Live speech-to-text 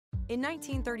In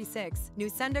 1936,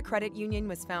 Nusenda Credit Union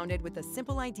was founded with the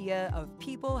simple idea of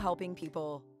people helping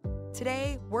people.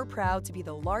 Today, we're proud to be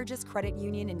the largest credit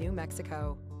union in New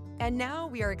Mexico. And now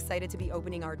we are excited to be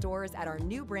opening our doors at our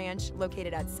new branch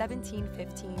located at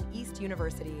 1715 East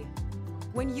University.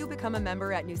 When you become a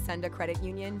member at Nusenda Credit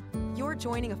Union, you're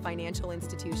joining a financial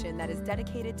institution that is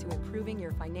dedicated to improving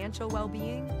your financial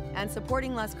well-being and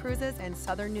supporting Las Cruces and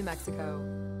southern New Mexico.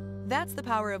 That's the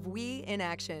power of we in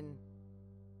action.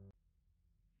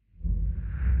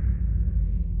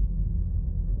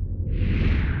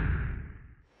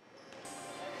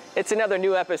 It's another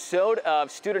new episode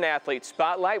of Student Athlete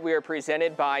Spotlight. We are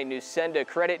presented by Nusenda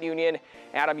Credit Union.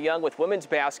 Adam Young with women's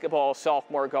basketball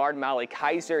sophomore guard Molly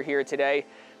Kaiser here today.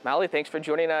 Molly, thanks for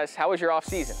joining us. How was your off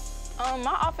season?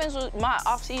 My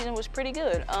off season was pretty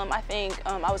good. I think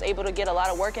I was able to get a lot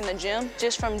of work in the gym,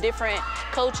 just from different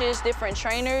coaches, different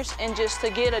trainers, and just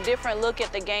to get a different look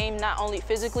at the game, not only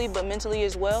physically but mentally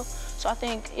as well. So I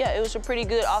think, yeah, it was a pretty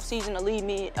good off season to lead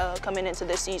me coming into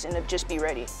this season to just be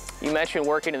ready. You mentioned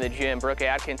working in the gym. Brooke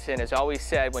Atkinson has always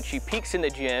said when she peaks in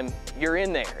the gym, you're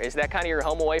in there. Is that kind of your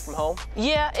home away from home?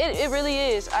 Yeah, it really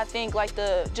is. I think like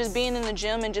just being in the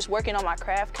gym and just working on my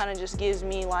craft kind of just gets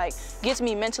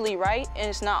me mentally right, and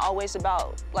it's not always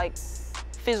about like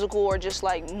physical or just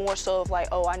like more so of like,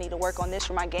 oh, I need to work on this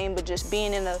for my game, but just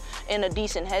being in a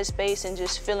decent headspace and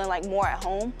just feeling like more at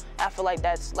home. I feel like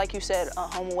that's, like you said, a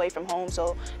home away from home.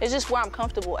 So it's just where I'm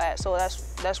comfortable at. So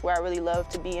that's where I really love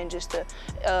to be, and just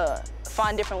to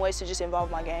find different ways to just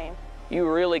involve my game.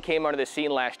 You really came onto the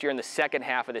scene last year in the second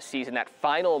half of the season. That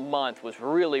final month was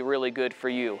really, really good for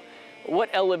you. What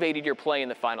elevated your play in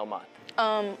the final month?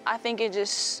 I think it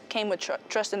just came with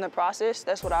trust in the process.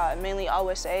 That's what I mainly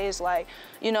always say is like,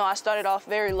 you know, I started off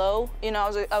very low. You know,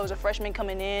 I was a freshman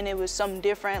coming in. It was something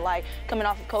different. Like coming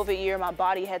off of COVID year, my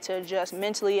body had to adjust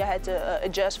mentally. I had to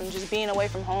adjust from just being away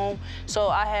from home. So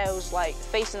I was like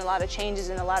facing a lot of changes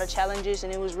and a lot of challenges,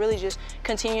 and it was really just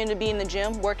continuing to be in the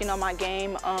gym, working on my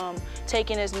game,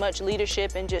 taking as much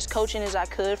leadership and just coaching as I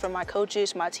could from my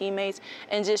coaches, my teammates,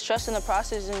 and just trusting the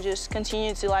process and just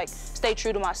continuing to like stay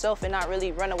true to myself and not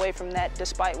really run away from that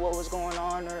despite what was going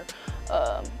on or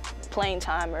playing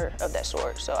time or of that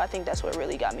sort. So I think that's what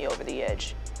really got me over the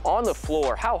edge. On the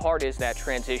floor, how hard is that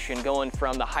transition going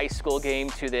from the high school game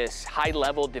to this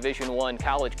high-level Division I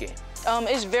college game?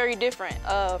 It's very different.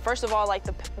 First of all, like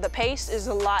the pace is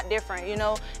a lot different, you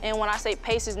know? And when I say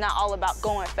pace, it's not all about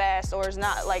going fast, or it's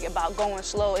not like about going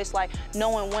slow. It's like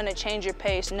knowing when to change your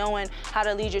pace, knowing how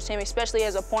to lead your team, especially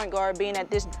as a point guard being at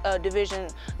this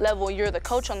division level, you're the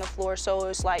coach on the floor. So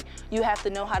it's like you have to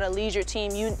know how to lead your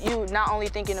team. You not only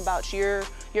thinking about your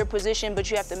position, but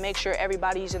you have to make sure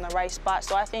everybody's in the right spot.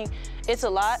 So I think it's a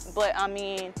lot, but I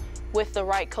mean, with the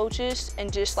right coaches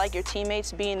and just like your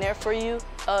teammates being there for you,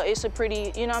 it's a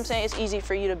pretty, you know what I'm saying, it's easy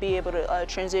for you to be able to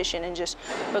transition and just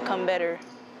become better.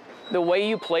 The way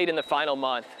you played in the final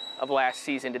month of last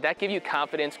season, did that give you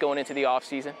confidence going into the off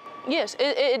season? Yes,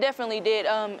 it definitely did.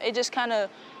 It just kind of,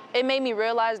 it made me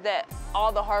realize that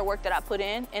all the hard work that I put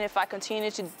in, and if I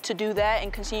continue to do that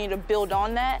and continue to build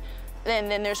on that,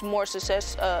 then there's more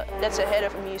success that's ahead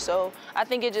of me. So I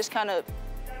think it just kind of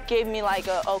gave me like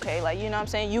okay, like, you know what I'm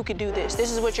saying, you could do this. This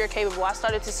is what you're capable. I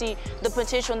started to see the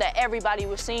potential that everybody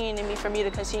was seeing in me for me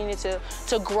to continue to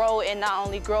grow, and not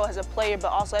only grow as a player, but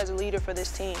also as a leader for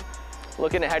this team.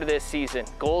 Looking ahead to this season,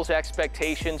 goals,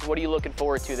 expectations, what are you looking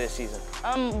forward to this season?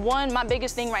 My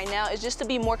biggest thing right now is just to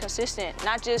be more consistent,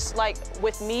 not just like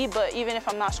with me, but even if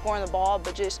I'm not scoring the ball,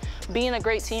 but just being a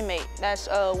great teammate. That's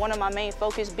one of my main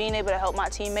focus, being able to help my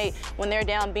teammate when they're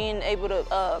down, being able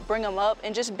to bring them up,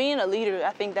 and just being a leader.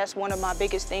 I think that's one of my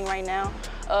biggest thing right now,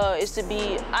 is to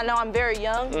be, I know I'm very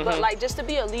young, but like just to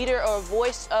be a leader or a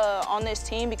voice on this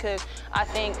team, because I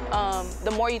think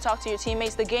the more you talk to your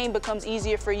teammates, the game becomes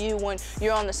easier for you when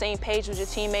you're on the same page with your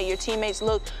teammate. Your teammates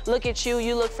look at you,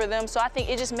 you look for them. So I think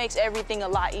it just makes everything a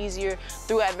lot easier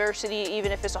through adversity.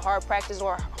 Even if it's a hard practice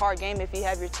or a hard game, if you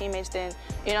have your teammates, then,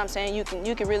 you know what I'm saying,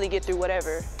 you can really get through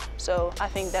whatever. So I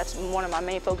think that's one of my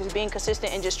main focus, being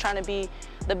consistent and just trying to be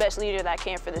the best leader that I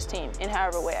can for this team in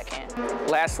however way I can.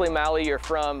 Lastly, Molly, you're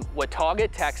from Watauga,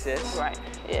 Texas. Right,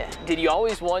 yeah. Did you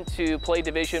always want to play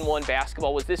Division I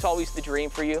basketball? Was this always the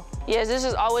dream for you? Yes, this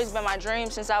has always been my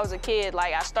dream since I was a kid.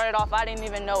 Like, I started off, I didn't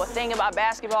even know a thing about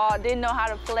basketball, didn't know how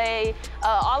to play.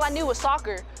 All I knew was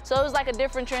soccer. So it was like a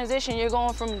different transition. You're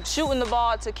going from shooting the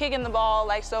ball to kicking the ball.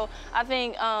 Like, so I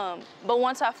think, but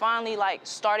once I finally like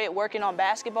started working on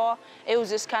basketball, it was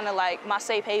just kind of like my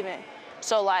safe haven.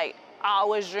 So like, I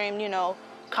always dreamed, you know,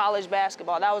 college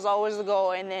basketball. That was always the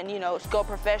goal, and then, you know, go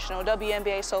professional,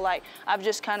 WNBA. So like, I've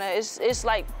just kind of, it's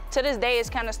like, to this day, it's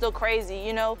kind of still crazy,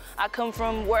 you know? I come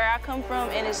from where I come from,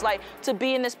 and it's like, to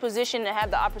be in this position and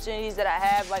have the opportunities that I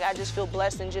have, like, I just feel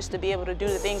blessed, and just to be able to do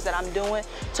the things that I'm doing,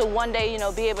 to one day, you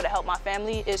know, be able to help my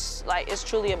family, it's like, it's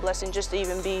truly a blessing just to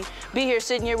even be here,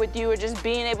 sitting here with you, or just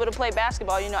being able to play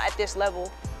basketball, you know, at this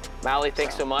level. Molly,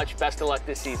 thanks so much. Best of luck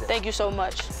this season. Thank you so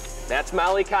much. That's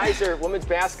Molly Kaiser, women's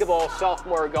basketball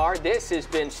sophomore guard. This has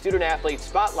been Student Athlete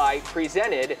Spotlight,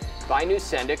 presented by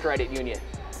Nusenda Credit Union.